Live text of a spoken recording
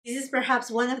This is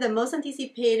perhaps one of the most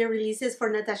anticipated releases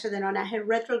for NATASHA DENONA, her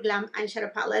Retro Glam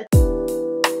Eyeshadow Palette.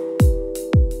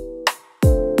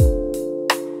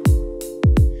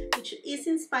 Which is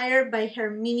inspired by her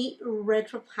mini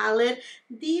retro palette,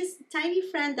 this tiny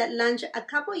friend that launched a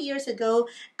couple years ago.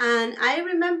 And I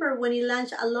remember when it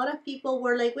launched, a lot of people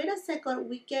were like, wait a second,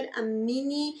 we get a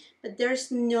mini, but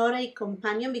there's not a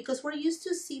companion, because we're used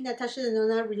to see NATASHA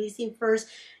DENONA releasing first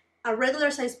a regular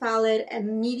size palette, a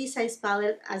midi size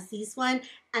palette as this one,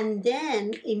 and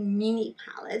then a mini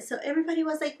palette. So everybody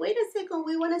was like, wait a second,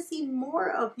 we want to see more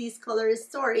of this color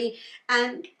story.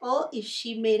 And oh, if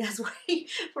she made us wait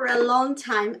for a long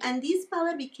time. And this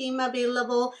palette became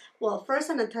available, well, first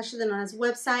on NATASHA DENONA's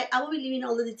website. I will be leaving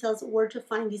all the details where to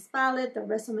find this palette, the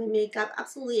rest of my makeup,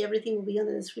 absolutely everything will be on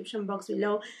the description box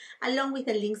below, along with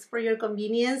the links for your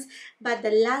convenience. But the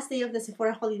last day of the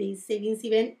Sephora Holiday Savings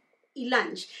event, it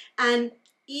launched. And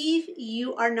if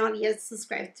you are not yet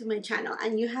subscribed to my channel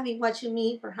and you have been watching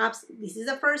me, perhaps this is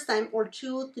the first time or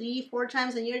 2, 3, 4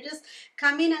 times, and you're just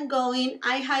coming and going,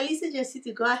 I highly suggest you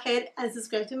to go ahead and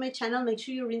subscribe to my channel. Make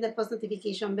sure you ring the post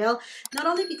notification bell, not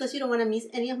only because you don't want to miss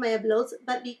any of my uploads,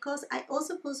 but because I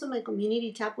also post on my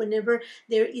community tab whenever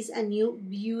there is a new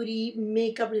beauty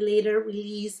makeup related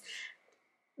release,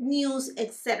 news,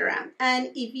 etc. And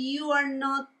if you are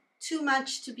not too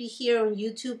much to be here on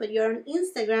YouTube, but you're on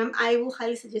Instagram, I will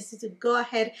highly suggest you to go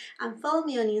ahead and follow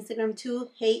me on Instagram too.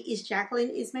 Hey, it's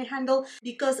Jacqueline is my handle,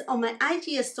 because on my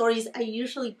IG stories, I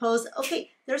usually post,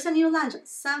 okay, there's a new launch,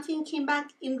 something came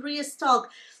back in restock,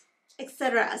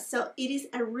 etc. So it is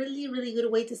a really, really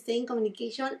good way to stay in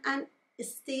communication and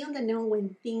stay on the know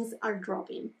when things are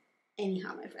dropping.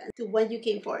 Anyhow, my friends, to what you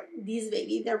came for, this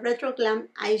baby, the Retro Glam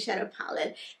Eyeshadow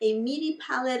Palette, a midi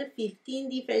palette, 15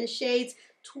 different shades,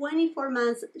 24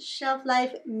 months shelf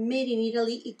life, made in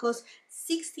Italy. It costs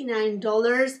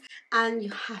 $69, and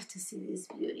you have to see this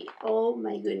beauty. Oh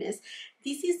my goodness.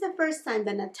 This is the first time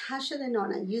that NATASHA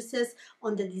DENONA uses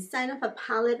on the design of a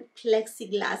palette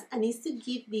plexiglass, and is to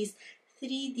give this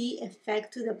 3D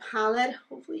effect to the palette.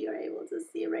 Hopefully you're able to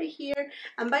see right here.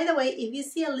 And by the way, if you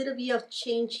see a little bit of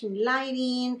change in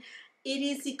lighting, it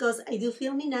is because I do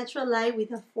film in natural light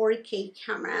with a 4K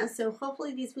camera. So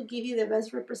hopefully this will give you the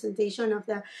best representation of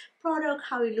the product,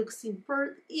 how it looks in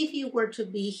if you were to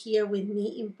be here with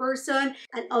me in person,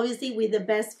 and obviously with the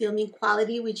best filming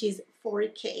quality, which is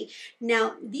 4K.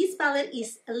 Now, this palette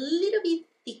is a little bit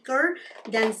thicker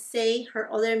than, say,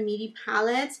 her other midi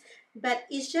palettes, but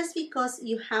it's just because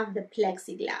you have the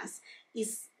plexiglass.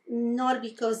 It's not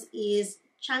because it's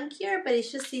chunkier, but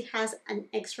it's just it has an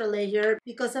extra layer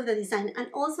because of the design. And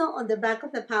also on the back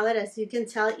of the palette, as you can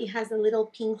tell, it has the little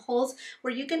pinholes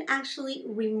where you can actually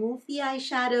remove the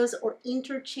eyeshadows or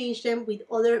interchange them with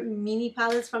other mini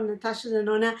palettes from NATASHA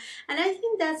DENONA. And I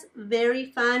think that's very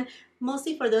fun,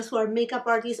 mostly for those who are makeup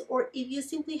artists, or if you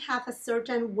simply have a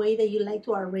certain way that you like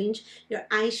to arrange your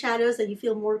eyeshadows that you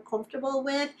feel more comfortable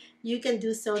with, you can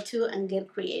do so too and get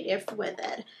creative with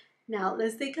it. Now,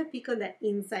 let's take a peek on the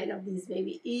inside of this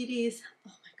baby. It is,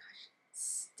 oh my gosh,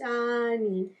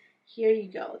 stunning. Here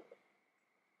you go.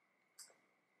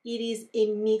 It is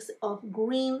a mix of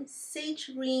green,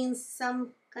 sage greens, some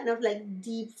kind of like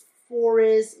deep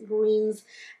forest greens,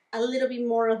 a little bit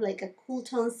more of like a cool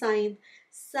tone side,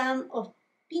 some of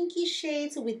pinky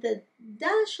shades with a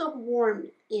dash of warmth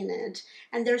in it.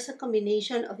 And there's a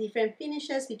combination of different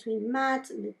finishes between matte,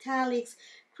 metallics,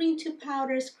 cream to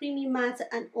powders, creamy mattes,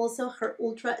 and also her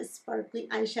ultra sparkly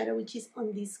eyeshadow, which is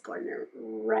on this corner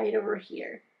right over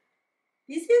here.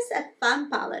 This is a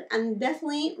fun palette and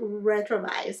definitely retro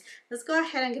vibes. Let's go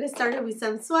ahead and get started with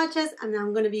some swatches, and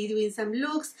I'm going to be doing some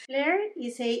looks. Flare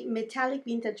is a metallic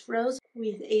vintage rose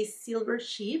with a silver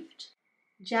shift.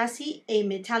 Jassy, a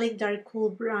metallic dark cool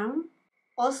brown.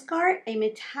 Oscar, a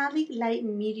metallic light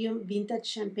medium vintage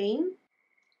champagne.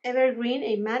 Evergreen,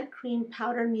 a matte cream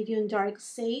powder medium dark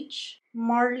sage.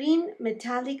 Marlene,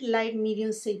 metallic light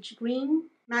medium sage green.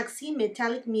 Maxi,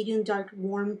 metallic medium dark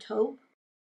warm taupe.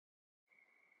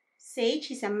 Sage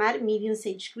is a matte medium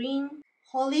sage green.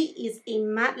 Holly is a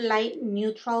matte light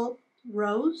neutral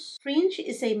rose. Fringe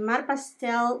is a matte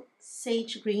pastel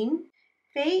sage green.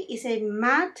 Faye is a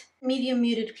matte medium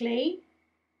muted clay.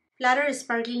 Flatter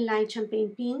sparkling light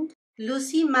champagne pink.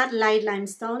 Lucy, matte light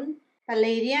limestone.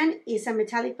 Palladian is a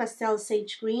metallic pastel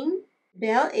sage green.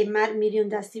 Belle, a matte medium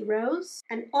dusty rose.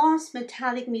 And HAUS,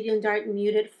 metallic medium dark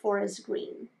muted forest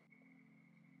green.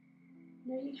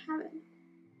 There you have it.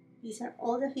 These are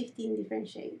all the 15 different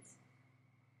shades.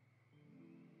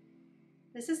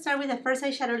 Let's start with the first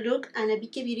eyeshadow look and a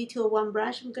BK Beauty 201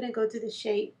 brush. I'm going to go to the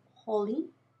shade Holly.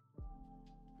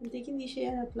 I'm taking this shade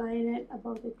and applying it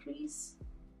above the crease.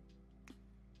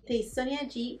 a SONIA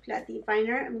G Flat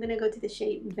Definer. I'm gonna go to the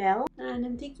shade Belle, and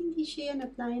I'm taking this shade and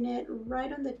applying it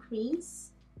right on the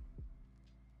crease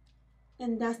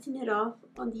and dusting it off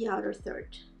on the outer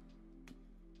third.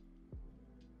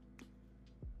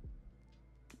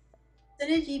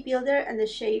 SONIA G Builder and the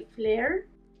shade Flare,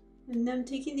 and then I'm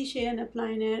taking the shade and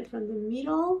applying it from the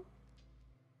middle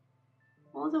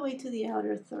all the way to the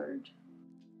outer third.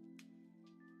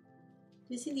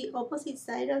 Using the opposite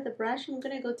side of the brush, I'm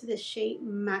going to go to the shade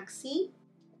Maxi,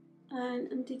 and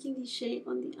I'm taking the shade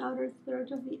on the outer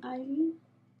third of the eyelid.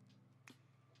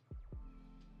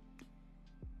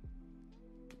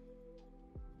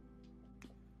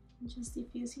 I'm just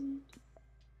diffusing it.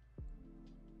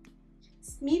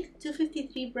 Smith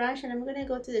 253 brush, and I'm going to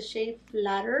go to the shade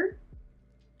Flatter,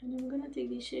 and I'm going to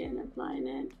take the shade and applying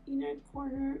it inner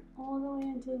corner all the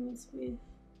way until it meets with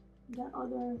the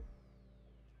other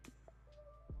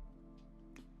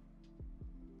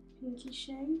pinky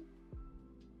shade.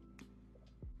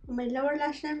 On my lower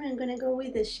lash line, I'm going to go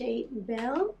with the shade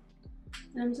Belle,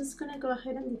 and I'm just going to go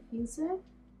ahead and diffuse it.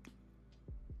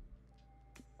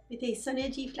 With a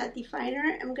SONIA G Flat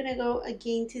Definer, I'm going to go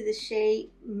again to the shade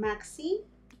Maxi,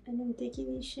 and I'm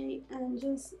taking this shade and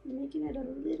just making it a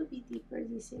little bit deeper,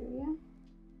 this area.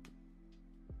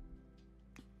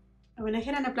 I went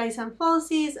ahead and applied some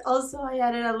falsies. Also, I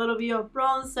added a little bit of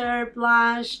bronzer,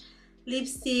 blush,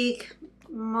 lipstick.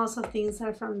 Most of things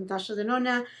are from NATASHA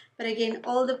DENONA, but again,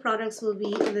 all the products will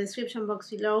be in the description box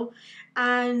below.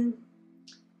 And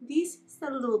this is the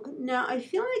look. Now, I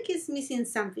feel like it's missing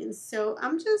something, so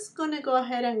I'm just gonna go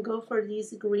ahead and go for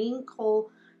this green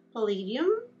called Palladium.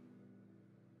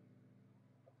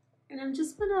 And I'm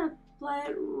just gonna apply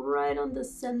it right on the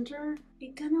center.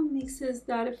 It kind of mixes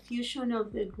that fusion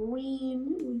of the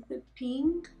green with the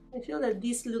pink. I feel that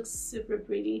this looks super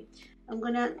pretty. I'm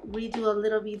gonna redo a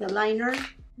little bit the liner.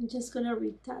 I'm just gonna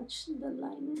retouch the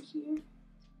liner here.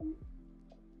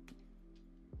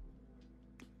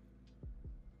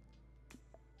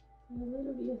 A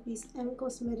little bit of this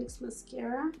COSMETICS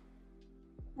Mascara.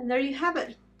 And there you have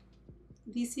it.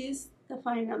 This is the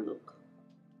final look.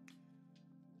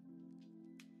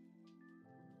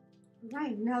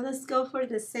 Right, now let's go for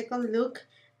the second look.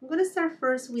 I'm gonna start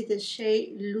first with the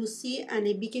shade Lucy and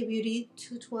a BK Beauty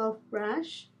 212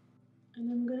 brush. And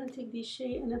I'm gonna take this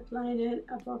shade and apply it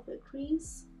above the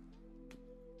crease.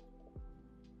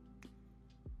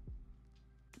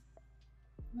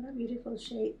 What a beautiful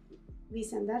shade.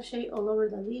 This and that shade all over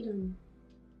the lid, and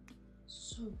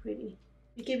so pretty.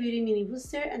 BK Beauty Mini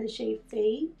Booster and the shade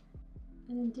Fade.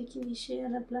 And I'm taking this shade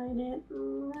and applying it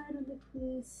right on the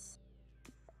crease.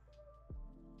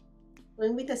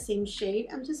 Going with the same shade,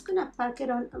 I'm just gonna pack it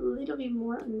on a little bit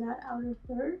more on that outer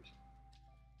third.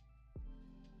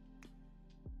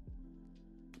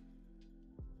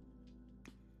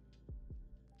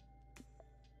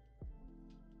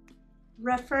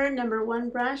 REPHR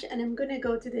 #1 brush, and I'm gonna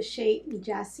go to the shade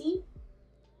Jassy.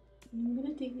 And I'm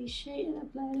gonna take this shade and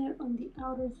apply it on the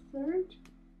outer third.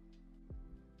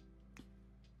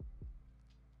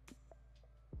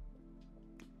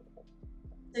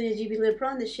 SONIA G Builder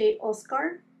Pro in the shade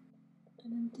Oscar.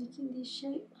 And I'm taking this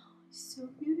shade. Oh, it's so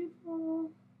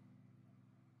beautiful.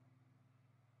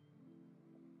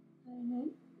 And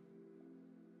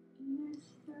inner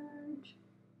third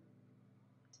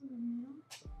to the middle.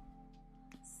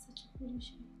 Such a pretty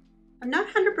shade. I'm not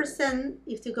 100%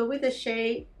 if to go with the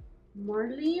shade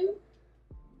Marlene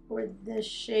or the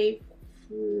shade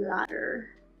Flatter.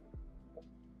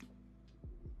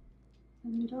 The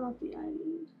middle of the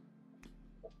eyelid.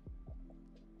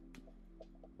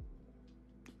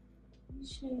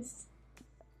 These shades,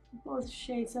 both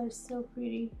shades are so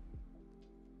pretty.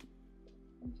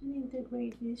 I can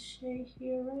integrate this shade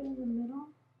here right in the middle.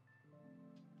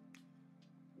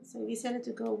 So I decided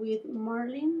to go with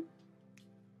Marlene.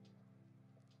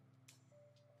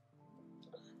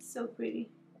 So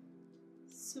pretty,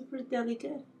 super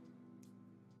delicate.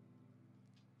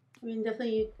 I mean,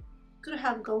 definitely you could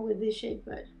have gone with this shade,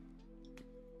 but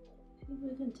I think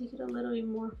we can take it a little bit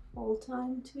more full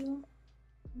time too.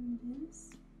 And this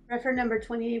REPHR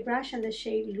 #28 brush and the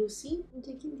shade Lucy. I'm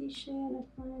taking this shade and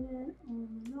applying it on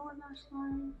the lower lash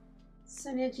line.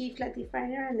 SONIA G Flat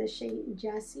Definer and the shade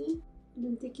Jassy. And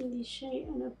I'm taking this shade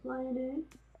and applying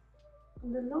it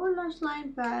on the lower lash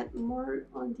line, but more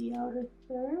on the outer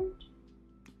third.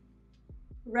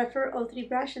 REPHR 03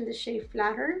 brush and the shade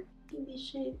Flatter. Taking this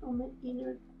shade on my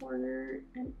inner corner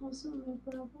and also on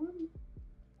my brow bone.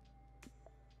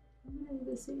 I'm gonna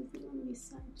do the same thing on this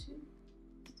side too.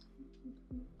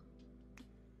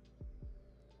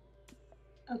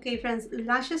 Okay friends,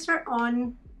 lashes are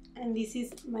on, and this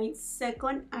is my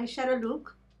second eyeshadow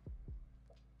look.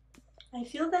 I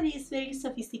feel that it's very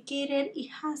sophisticated. It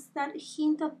has that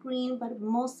hint of green, but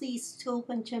mostly it's taupe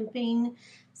and champagne.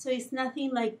 So it's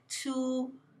nothing like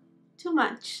too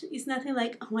much. It's nothing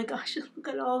like, oh my gosh, look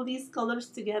at all these colors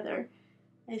together.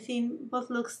 I think both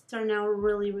looks turn out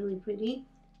really, really pretty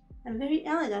and very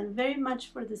elegant, very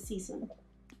much for the season.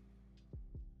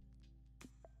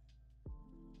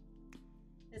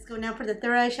 Let's go now for the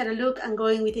third eyeshadow look. I'm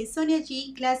going with a Sonia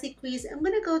G Classic Crease. I'm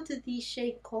gonna go to the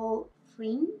shade called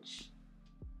Fringe.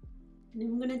 And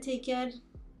I'm gonna take it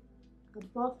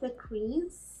above the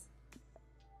crease.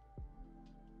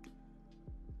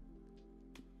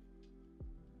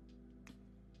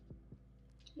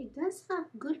 It does have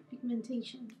good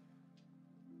pigmentation.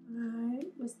 I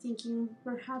was thinking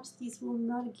perhaps this will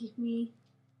not give me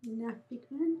enough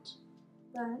pigment,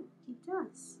 but it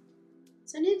does.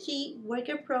 Sonia G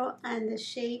Worker Pro and the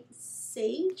shade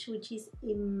Sage, which is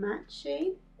a matte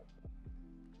shade.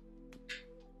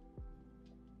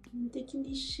 I'm taking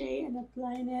this shade and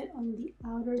applying it on the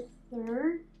outer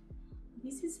third.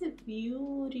 This is a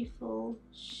beautiful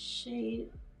shade.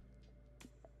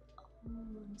 Oh,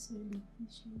 I'm so in love with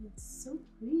this shade. It's so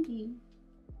pretty.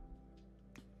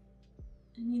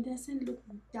 And it doesn't look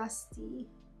dusty.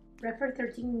 REPHR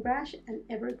 13 brush and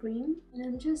Evergreen. And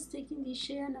I'm just taking this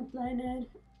shade and applying it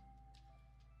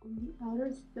on the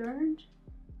outer third.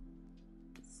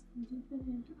 Deepen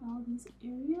in all this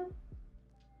area.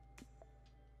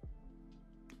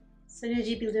 Sonia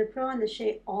G Builder Pro and the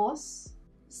shade HAUS.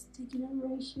 Just taking it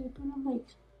right here, kind of like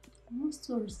almost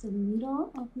towards the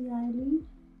middle of the eyelid.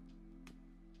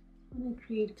 I'm gonna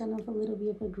create kind of a little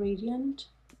bit of a gradient.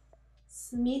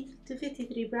 Smith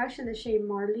 253 brush and the shade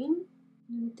Marlin.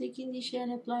 I'm taking this shade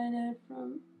and applying it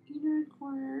from inner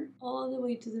corner all the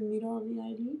way to the middle of the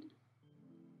eyelid.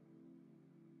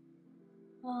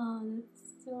 Oh,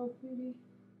 that's so pretty.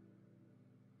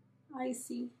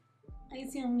 Icy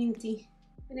and minty.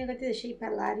 I'm gonna go to the shade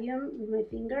Palladium with my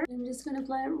finger. I'm just gonna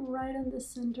apply it right on the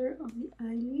center of the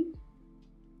eyelid.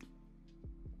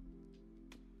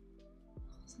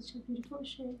 Such a beautiful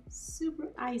shade, super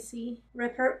icy.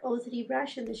 REPHR 03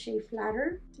 brush in the shade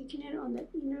Flatter. Taking it on the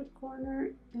inner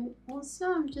corner, and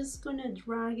also I'm just gonna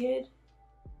drag it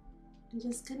and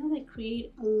just kind of like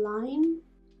create a line,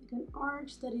 like an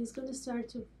arch that is gonna start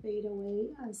to fade away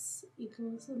as it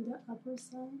goes on the upper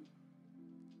side.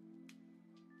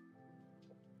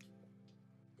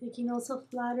 Taking also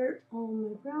Flatter on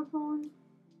my brow bone.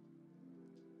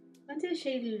 Onto the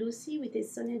shade Lucy with a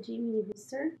Sonia G Mini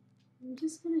Booster. I'm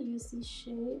just going to use this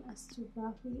shade as to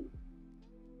buff the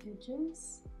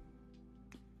edges.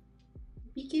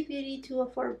 BK Beauty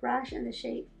 204 brush and the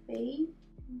shade Fade.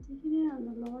 I'm taking it on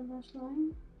the lower lash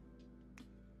line.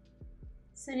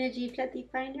 Sonia G Flat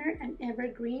Definer and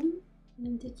Evergreen. And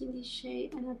I'm taking this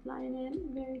shade and applying it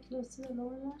very close to the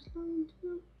lower lash line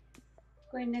too.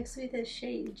 Going next with the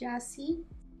shade Jassy.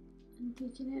 I'm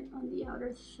taking it on the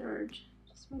outer third.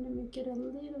 Just want to make it a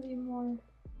little bit more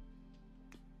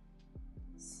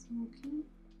smoky.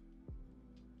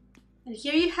 And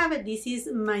here you have it. This is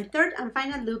my third and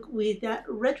final look with the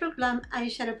Retro Glam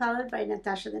Eyeshadow Palette by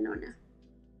NATASHA DENONA.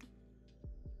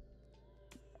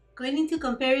 Going into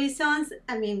comparisons,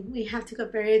 I mean, we have to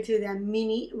compare it to the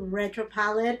Mini Retro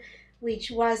Palette,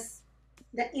 which was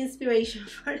the inspiration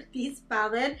for this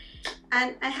palette.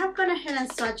 And I have gone ahead and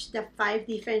swatched the 5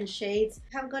 different shades.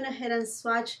 I have gone ahead and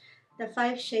swatched the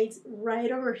 5 shades right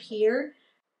over here.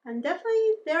 And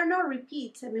definitely there are no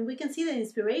repeats. I mean, we can see the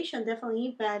inspiration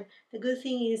definitely, but the good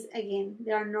thing is, again,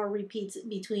 there are no repeats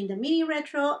between the Mini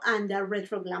Retro and the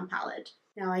Retro Glam palette.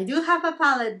 Now, I do have a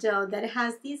palette though that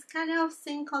has this kind of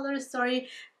same color story,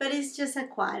 but it's just a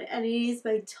quad, and it is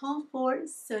by Tom Ford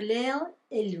Soleil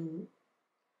et Lune.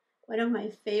 One of my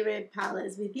favorite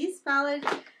palettes. With this palette,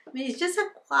 I mean, it's just a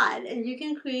quad and you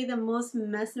can create the most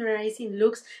mesmerizing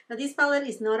looks. Now, this palette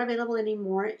is not available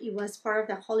anymore. It was part of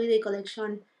the holiday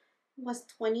collection. It was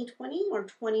 2020 or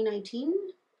 2019.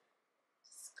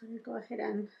 Just gonna go ahead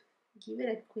and give it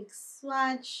a quick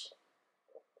swatch.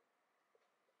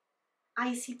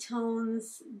 Icy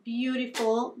tones,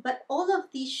 beautiful, but all of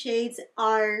these shades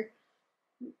are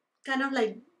kind of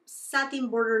like satin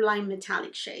borderline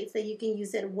metallic shades that you can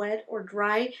use it wet or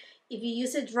dry. If you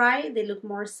use it dry, they look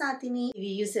more satiny. If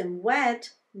you use them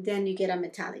wet, then you get a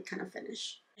metallic kind of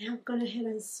finish. I'm gonna go ahead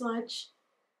and swatch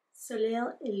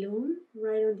Soleil et Lune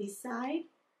right on this side.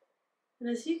 And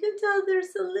as you can tell,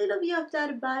 there's a little bit of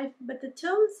that vibe, but the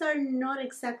tones are not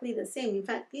exactly the same. In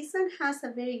fact, this one has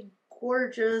a very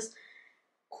gorgeous,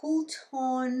 cool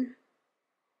tone,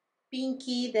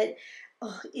 pinky that,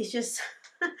 oh, it's just,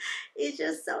 it's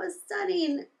just so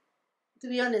stunning. To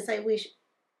be honest, I wish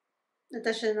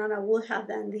Natasha Denona would have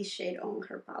done this shade on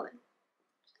her palette.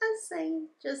 Just saying,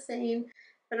 just saying.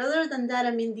 But other than that,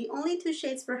 I mean, the only two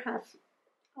shades perhaps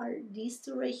are these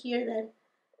two right here that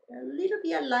are a little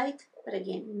bit alike, but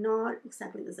again, not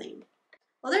exactly the same.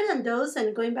 Other than those,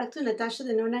 and going back to Natasha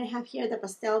Denona, I have here the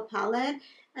pastel palette,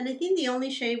 and I think the only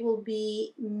shade will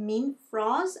be Mint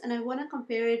Frost, and I want to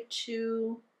compare it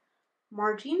to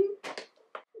Margin.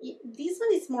 This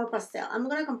one is more pastel. I'm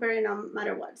going to compare it no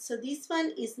matter what. So this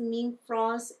one is Mint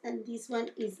Frost, and this one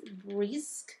is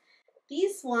Brisk.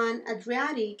 This one,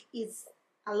 Adriatic, is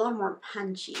a lot more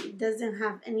punchy. It doesn't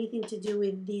have anything to do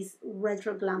with this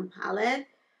Retro Glam palette.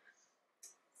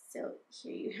 So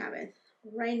here you have it,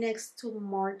 right next to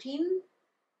Martin.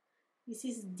 This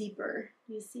is deeper,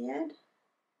 you see it?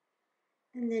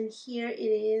 And then here it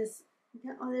is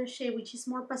the other shade, which is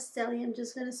more pastel. I'm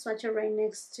just gonna swatch it right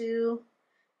next to,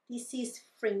 this is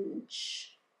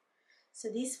Fringe. So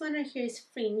this one right here is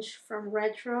Fringe from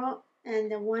Retro,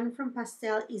 and the one from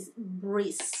Pastel is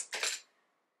Brisk.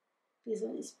 This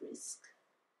one is Brisk.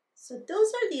 So those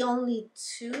are the only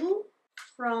two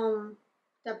from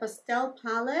the pastel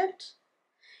palette.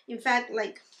 In fact,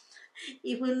 like,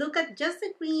 if we look at just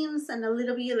the creams and a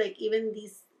little bit like even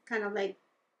this kind of like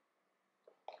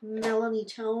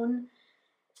melony tone,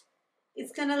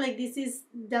 it's kind of like this is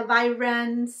the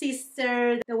vibrant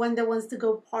sister, the one that wants to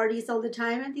go parties all the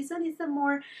time, and this one is the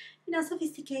more, you know,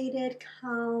 sophisticated,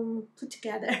 calm, put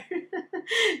together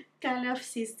kind of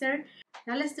sister.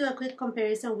 Now let's do a quick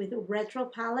comparison with the Retro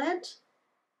palette.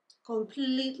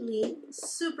 Completely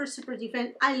super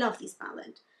different. I love this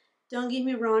palette. Don't get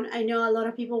me wrong. I know a lot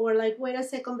of people were like, wait a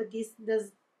second, but this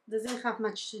doesn't have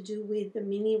much to do with the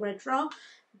mini Retro,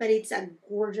 but it's a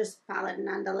gorgeous palette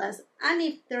nonetheless. And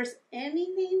if there's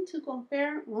anything to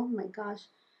compare, oh my gosh.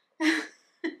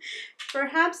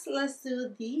 Perhaps let's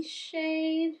do this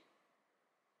shade.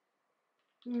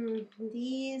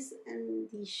 This and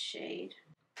this shade.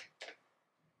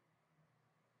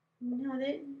 No,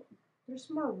 there's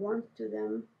more warmth to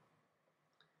them.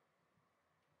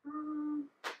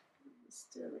 Let's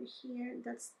do it right here.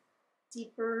 That's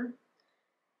deeper.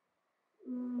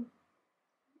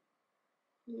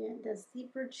 Yeah, that's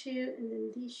deeper too. And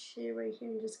then this shade right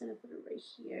here, I'm just gonna put it right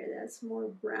here. That's more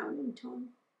brown in tone.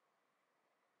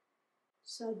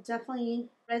 So definitely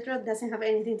Retro doesn't have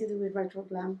anything to do with Retro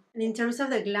Glam. And in terms of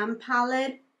the Glam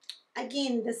palette,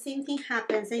 again, the same thing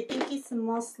happens. I think it's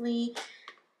mostly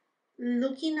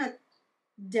looking at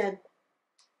the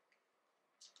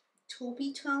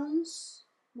taupey tones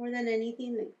more than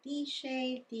anything, like this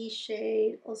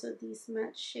shade, also this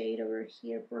matte shade over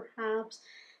here perhaps.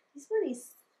 This one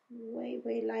is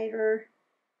way lighter,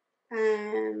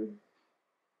 and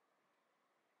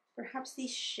perhaps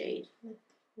this shade.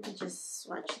 Let me just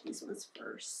swatch these ones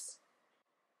first.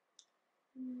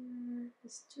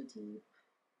 It's too deep.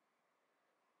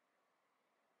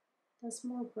 That's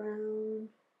more brown,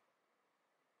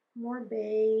 more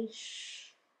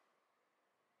beige.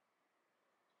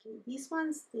 Okay, these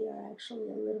ones, they are actually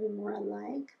a little bit more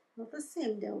alike. Not the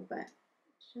same though, but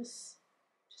just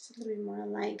a little bit more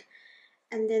alike.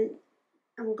 And then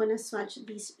I'm gonna swatch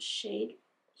this shade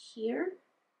here.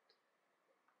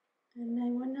 And I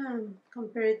wanna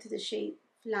compare it to the shade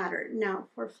Flatter. Now,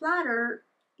 for Flatter,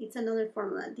 it's another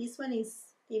formula. This one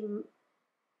is a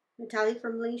metallic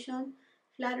formulation.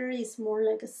 Flatter is more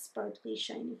like a sparkly,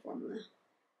 shiny formula.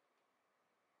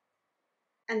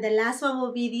 And the last one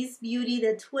will be this beauty,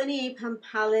 the 28-pound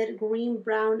palette, green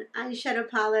brown eyeshadow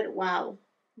palette. Wow,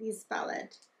 this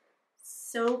palette,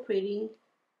 so pretty,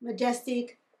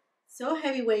 majestic, so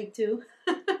heavyweight too.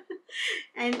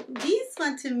 And this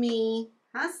one to me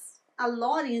has a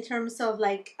lot in terms of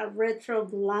like a retro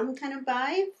glam kind of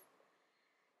vibe.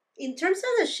 In terms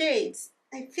of the shades,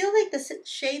 I feel like the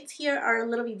shades here are a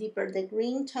little bit deeper. The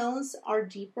green tones are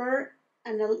deeper,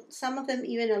 and some of them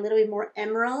even a little bit more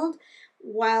emerald,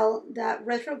 while the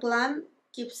retro glam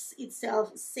keeps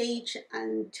itself sage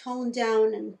and toned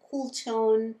down and cool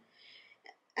tone.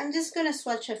 I'm just gonna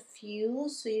swatch a few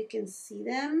so you can see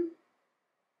them.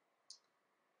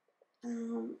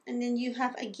 And then you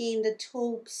have again the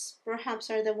taupes, perhaps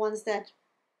are the ones that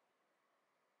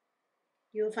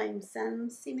you'll find some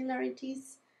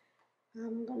similarities.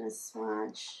 I'm gonna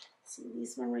swatch, see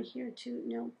this one right here too.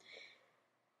 No,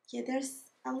 yeah, there's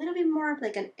a little bit more of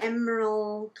like an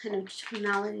emerald kind of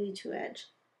tonality to it.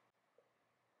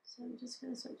 So I'm just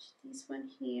gonna swatch this one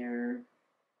here.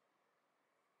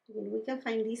 Again, we can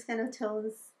find these kind of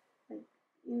tones like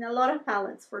in a lot of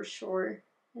palettes for sure.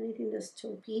 Anything that's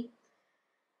taupey.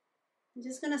 I'm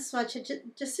just gonna swatch it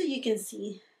just so you can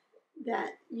see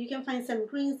that you can find some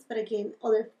greens, but again,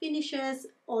 other finishes,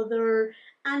 other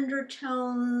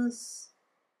undertones.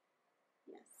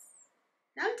 Yes.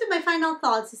 Now to my final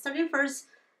thoughts, starting first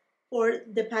for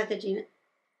the packaging.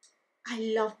 I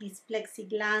love this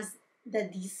plexiglass, the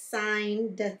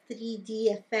design, the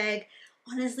 3D effect.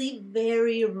 Honestly,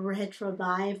 very retro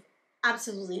vibe.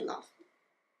 Absolutely in love.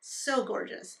 So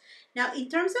gorgeous. Now, in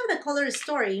terms of the color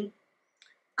story,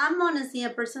 I'm honestly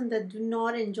a person that do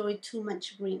not enjoy too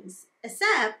much greens,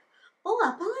 except, oh,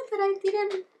 a palette that I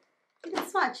didn't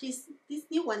swatch is this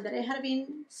new one that I had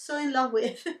been so in love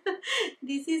with.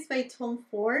 This is by Tom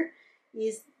Ford.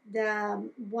 Is the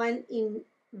one in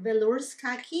velour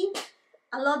khaki,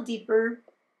 a lot deeper,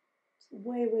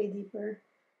 way deeper.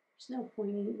 There's no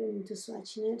point in even into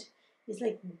swatching it. It's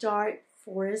like dark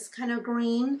forest kind of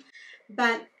green,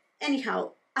 but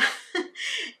anyhow,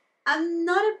 I'm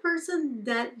not a person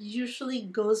that usually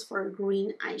goes for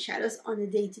green eyeshadows on a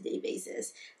day-to-day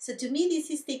basis. So to me, this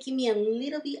is taking me a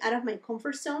little bit out of my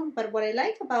comfort zone, but what I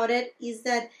like about it is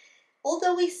that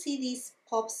although we see these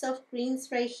pops of greens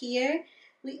right here,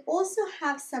 we also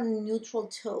have some neutral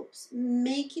taupes,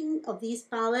 making of this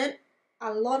palette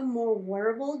a lot more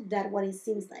wearable than what it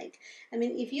seems like. I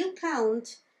mean, if you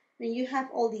count, when you have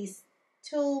all these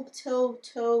taupe,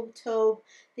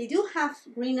 they do have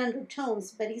green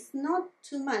undertones, but it's not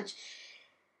too much.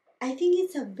 I think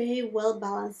it's a very well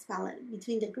balanced palette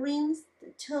between the greens,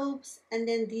 the taupes, and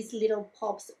then these little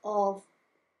pops of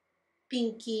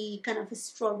pinky, kind of a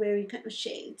strawberry kind of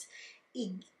shades.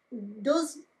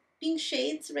 Those pink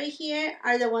shades right here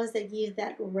are the ones that give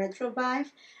that retro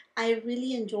vibe. I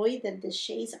really enjoy that the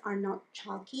shades are not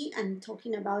chalky. I'm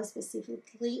talking about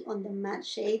specifically on the matte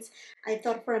shades. I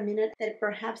thought for a minute that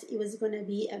perhaps it was going to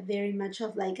be a very much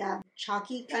of like a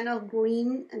chalky kind of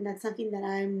green, and that's something that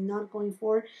I'm not going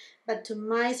for. But to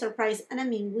my surprise, and I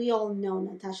mean, we all know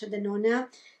NATASHA DENONA,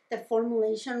 the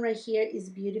formulation right here is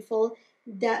beautiful.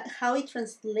 That how it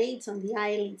translates on the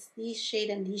eyelids, this shade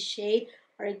and this shade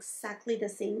are exactly the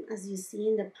same as you see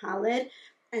in the palette,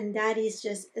 and that is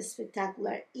just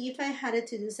spectacular. If I had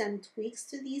to do some tweaks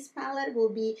to this palette, will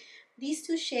be these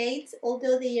two shades.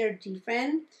 Although they are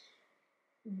different,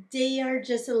 they are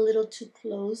just a little too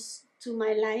close to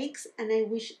my likes, and I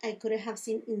wish I could have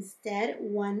seen instead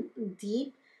one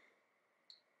deep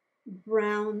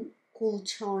brown cool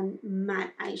tone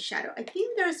matte eyeshadow. I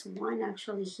think there's one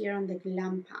actually here on the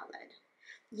GLAM palette.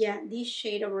 Yeah, this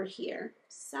shade over here,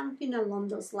 something along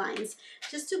those lines,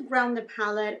 just to ground the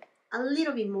palette a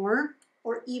little bit more,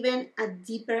 or even a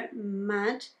deeper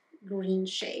matte green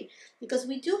shade, because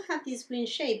we do have this green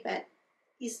shade, but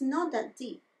it's not that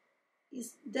deep. It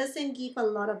doesn't give a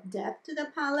lot of depth to the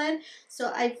palette,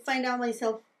 so I find out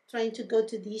myself trying to go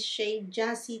to this shade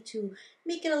Jazzy to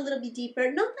make it a little bit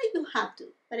deeper. Not that you have to,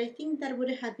 but I think that would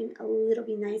have been a little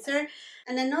bit nicer.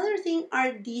 And another thing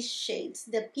are these shades,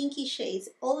 the pinky shades.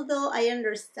 Although I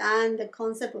understand the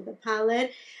concept of the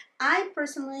palette, I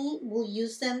personally will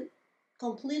use them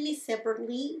completely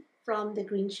separately from the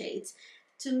green shades.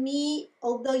 To me,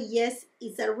 although yes,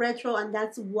 it's a retro and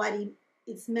that's what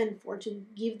it's meant for, to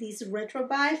give this retro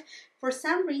vibe, for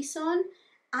some reason,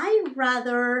 I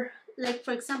rather, like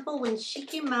for example, when she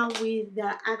came out with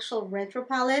the actual retro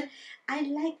palette, I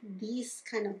like this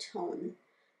kind of tone.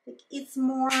 Like it's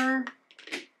more,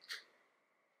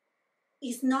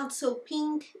 it's not so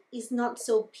pink, it's not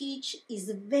so peach,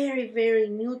 it's very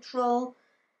neutral.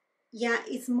 Yeah,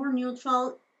 it's more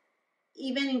neutral.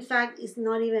 Even in fact, it's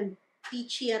not even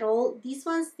peachy at all. These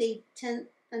ones, they tend,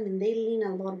 I mean, they lean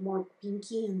a lot more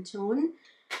pinky in tone.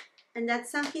 And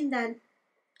that's something that,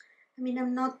 I mean,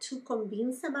 I'm not too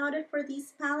convinced about it for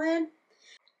this palette.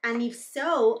 And if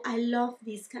so, I love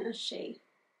this kind of shade.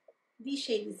 This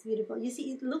shade is beautiful. You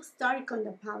see, it looks dark on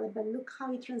the palette, but look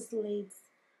how it translates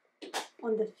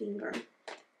on the finger.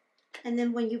 And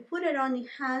then when you put it on, it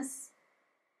has,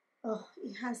 oh,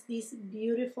 it has this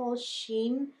beautiful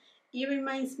sheen. It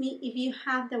reminds me, if you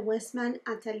have the Westman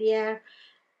Atelier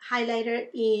highlighter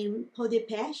in Peau de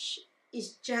Pêche,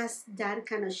 it's just that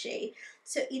kind of shade.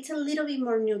 So it's a little bit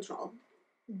more neutral.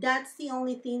 That's the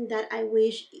only thing that I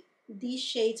wish these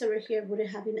shades over here would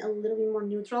have been a little bit more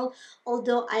neutral,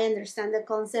 although I understand the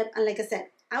concept, and like I said,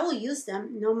 I will use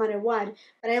them no matter what,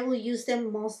 but I will use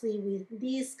them mostly with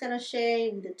this kind of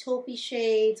shade, with the taupey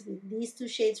shades, with these two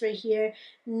shades right here,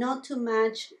 not too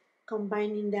much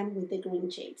combining them with the green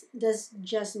shades. That's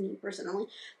just me personally.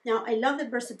 Now, I love the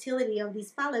versatility of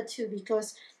this palette too,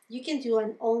 because you can do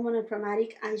an all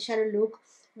monochromatic eyeshadow look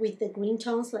with the green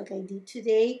tones like I did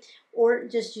today, or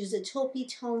just use the taupey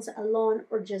tones alone,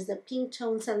 or just the pink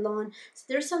tones alone. So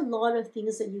there's a lot of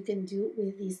things that you can do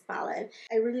with this palette.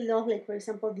 I really love, like for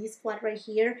example, this quad right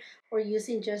here, or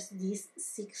using just these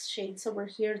 6 shades over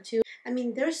here too. I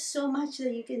mean, there's so much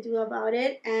that you can do about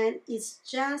it, and it's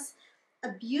just a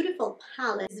beautiful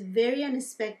palette. It's very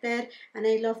unexpected, and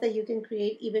I love that you can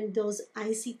create even those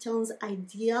icy tones,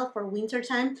 ideal for winter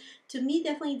time. To me,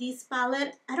 definitely this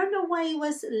palette, I don't know why it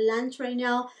was launched right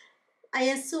now. I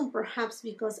assume perhaps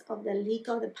because of the leak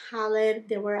of the palette,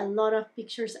 there were a lot of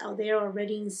pictures out there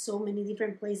already in so many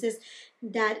different places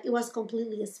that it was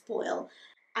completely spoiled.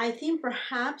 I think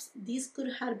perhaps this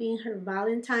could have been her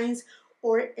Valentine's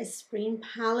or a spring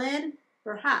palette,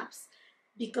 perhaps,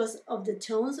 because of the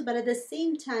tones, but at the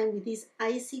same time with these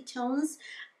icy tones,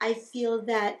 I feel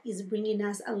that is bringing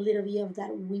us a little bit of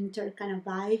that winter kind of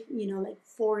vibe, you know, like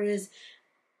forest,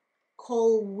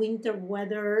 cold winter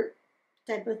weather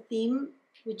type of theme,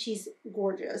 which is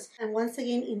gorgeous. And once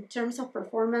again, in terms of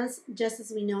performance, just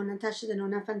as we know, NATASHA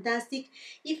DENONA, fantastic.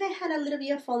 If I had a little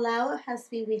bit of fallout, has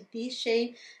been with this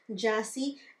shade,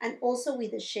 Jazzy, and also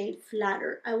with the shade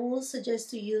Flutter. I will suggest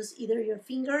to use either your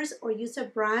fingers or use a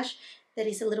brush that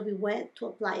is a little bit wet to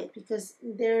apply it, because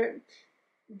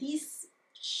this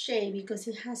shade, because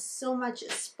it has so much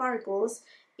sparkles,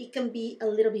 it can be a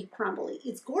little bit crumbly.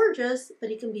 It's gorgeous,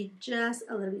 but it can be just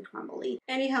a little bit crumbly.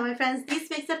 Anyhow, my friends, this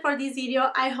makes it for this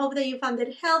video. I hope that you found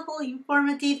it helpful,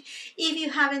 informative. If you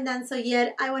haven't done so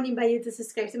yet, I want to invite you to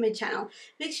subscribe to my channel.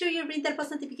 Make sure you ring that post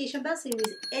notification bell so you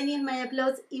miss any of my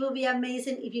uploads. It will be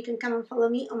amazing if you can come and follow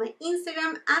me on my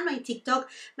Instagram and my TikTok.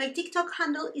 My TikTok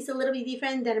handle is a little bit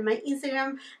different than my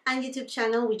Instagram and YouTube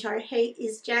channel, which are Hey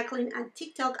It's Jacqueline, and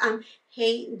TikTok I'm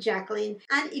Hey Jacqueline.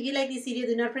 And if you like this video,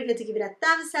 do not forget to give it a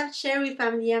thumbs up, share with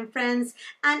family and friends.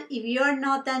 And if you're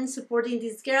not done supporting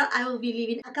this girl, I will be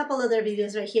leaving a couple other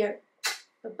videos right here.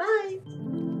 Bye bye.